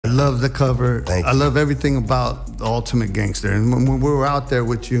love the cover. Thank you. I love everything about the Ultimate Gangster. And when we were out there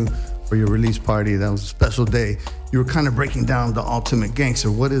with you for your release party, that was a special day. You were kind of breaking down the Ultimate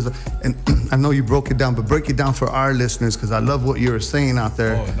Gangster. What is, and I know you broke it down, but break it down for our listeners, because I love what you were saying out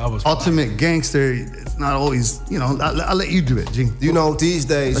there. Oh, that was Ultimate fun. Gangster, it's not always, you know, I'll let you do it, G. You know, these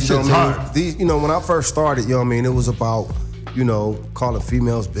days, you know what I mean? These, you know, when I first started, you know what I mean, it was about, you know, calling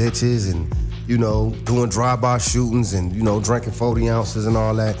females bitches and, you know, doing drive-by shootings and, you know, drinking 40 ounces and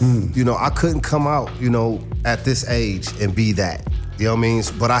all that. You know, I couldn't come out, you know, at this age and be that. You know what I mean?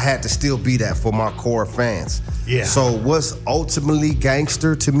 But I had to still be that for my core fans. Yeah. So what's ultimately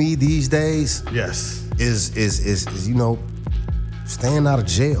gangster to me these days? Yes. Is you know, staying out of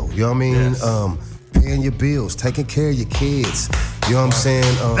jail. You know what I mean? Yes. Paying your bills, taking care of your kids. You know what I'm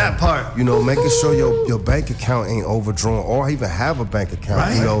saying? That part. You know, making sure your bank account ain't overdrawn or even have a bank account.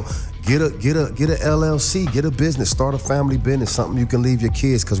 Right. You know, get a LLC, get a business, start a family business, something you can leave your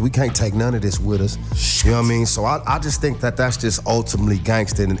kids, because we can't take none of this with us. You know what I mean? So I just think that that's just ultimately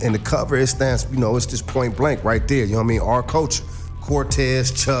gangster. And the cover, it stands, you know, it's just point blank right there. You know what I mean? Our culture,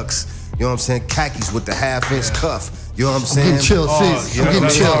 Cortez, Chucks, you know what I'm saying? Khakis with the half-inch cuff. You know what I'm saying? Chill, sis. You know what I'm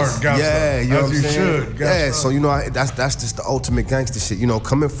saying? Gangsta. Yeah, you know what I'm As you saying? should, Yeah, Gangsta. so you know, that's just the ultimate gangster shit. You know,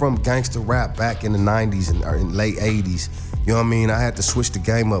 coming from gangster rap back in the 90s and or in late 80s, you know what I mean? I had to switch the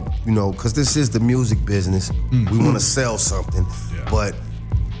game up, you know, because this is the music business. We want to sell something, but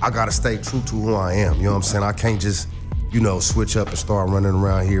I got to stay true to who I am. You know what I'm saying? I can't just, you know, switch up and start running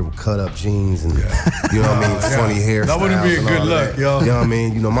around here with cut up jeans and, you know what I mean, funny hairstyles. That wouldn't be a and good all look, that. yo. You know what I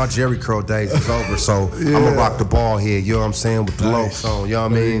mean? You know, my Jerry curl days is over, so I'm gonna rock the ball here, you know what I'm saying, with the locs on, you know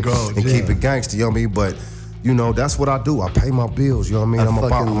what I There mean? you go, and keep it gangster, you know what I mean? But, you know, that's what I do. I pay my bills, you know what I mean? I'm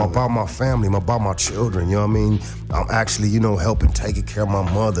about my family, I'm about my children, you know what I mean? I'm actually, you know, helping taking care of my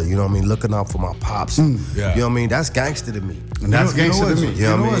mother, you know what I mean? Looking out for my pops. You know what I mean? That's gangster to me. And that's gangster to me. You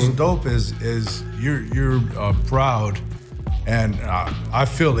know what I what's mean? dope is you're proud, and I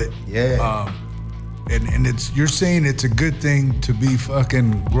feel it. Yeah. And you're saying it's a good thing to be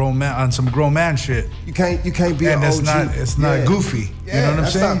fucking grown man on some grown man shit. You can't be and an OG. it's not goofy. Yeah, you know what I'm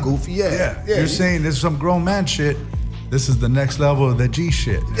that's saying? not goofy. Yeah. You're saying this is some grown man shit. This is the next level of the G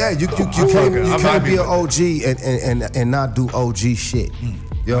shit. Yeah, you can't be an OG and not do OG shit.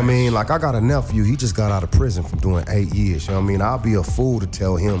 You know what I mean? Like, I got a nephew, he just got out of prison from doing 8 years. You know what I mean? I'll be a fool to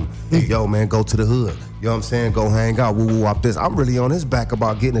tell him, yo, man, go to the hood. You know what I'm saying? Go hang out, woo-woo up this. I'm really on his back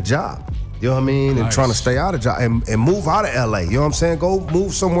about getting a job. You know what I mean? And trying to stay out of job and move out of LA. You know what I'm saying? Go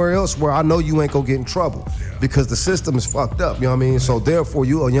move somewhere else where I know you ain't gonna get in trouble. Because the system is fucked up, you know what I mean? So therefore,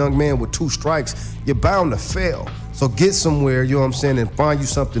 you a young man with 2 strikes, you're bound to fail. So get somewhere, you know what I'm saying, and find you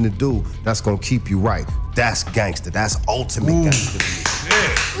something to do that's gonna keep you right. That's gangster. That's ultimate gangster to me.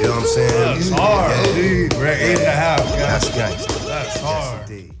 You know what I'm saying? That's hard, dude. We're at 8.5, guys. That's gangster. That's hard. Yes,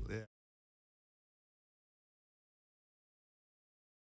 indeed.